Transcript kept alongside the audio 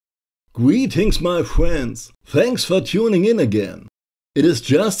Greetings my friends, thanks for tuning in again. It is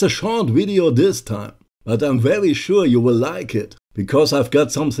just a short video this time, but I'm very sure you will like it, because I've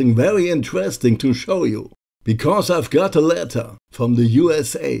got something very interesting to show you. Because I've got a letter from the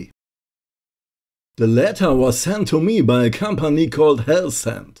USA. The letter was sent to me by a company called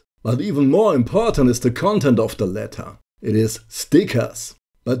Hellsend, but even more important is the content of the letter. It is stickers.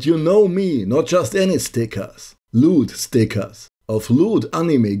 But you know me, not just any stickers. Lewd stickers. Of lewd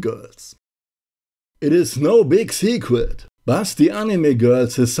anime girls. It is no big secret, but the anime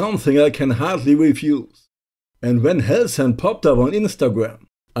girls is something I can hardly refuse. And when Hellsend popped up on Instagram,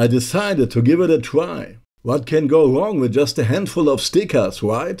 I decided to give it a try. What can go wrong with just a handful of stickers,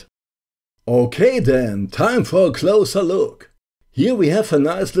 right? Okay then, time for a closer look. Here we have a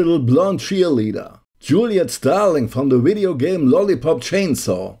nice little blonde cheerleader, Juliette Starling from the video game Lollipop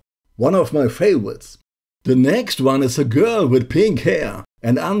Chainsaw, one of my favorites. The next one is a girl with pink hair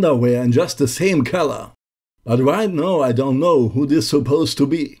and underwear in just the same color. But right now I don't know who this is supposed to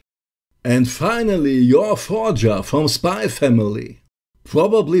be. And finally your forger from Spy Family.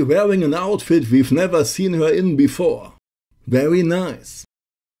 Probably wearing an outfit we've never seen her in before. Very nice.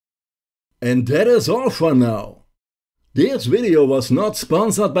 And that is all for now. This video was not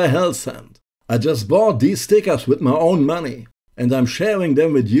sponsored by Hellsend. I just bought these stickers with my own money and I'm sharing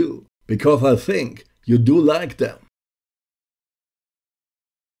them with you because I think you do like them.